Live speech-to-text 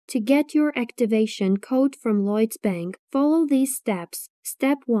To get your activation code from Lloyds Bank, follow these steps.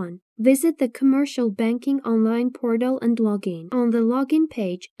 Step 1. Visit the commercial banking online portal and log in. On the login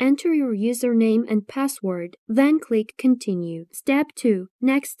page, enter your username and password, then click Continue. Step 2.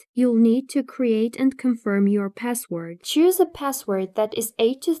 Next, you'll need to create and confirm your password. Choose a password that is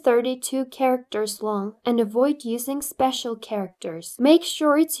 8 to 32 characters long and avoid using special characters. Make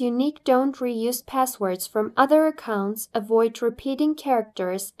sure it's unique. Don't reuse passwords from other accounts, avoid repeating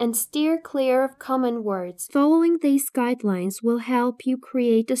characters, and steer clear of common words. Following these guidelines will help you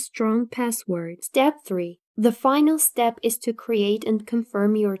create a strong password. Step 3. The final step is to create and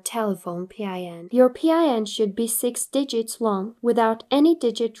confirm your telephone PIN. Your PIN should be 6 digits long, without any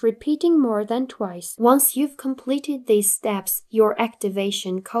digit repeating more than twice. Once you've completed these steps, your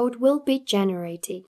activation code will be generated.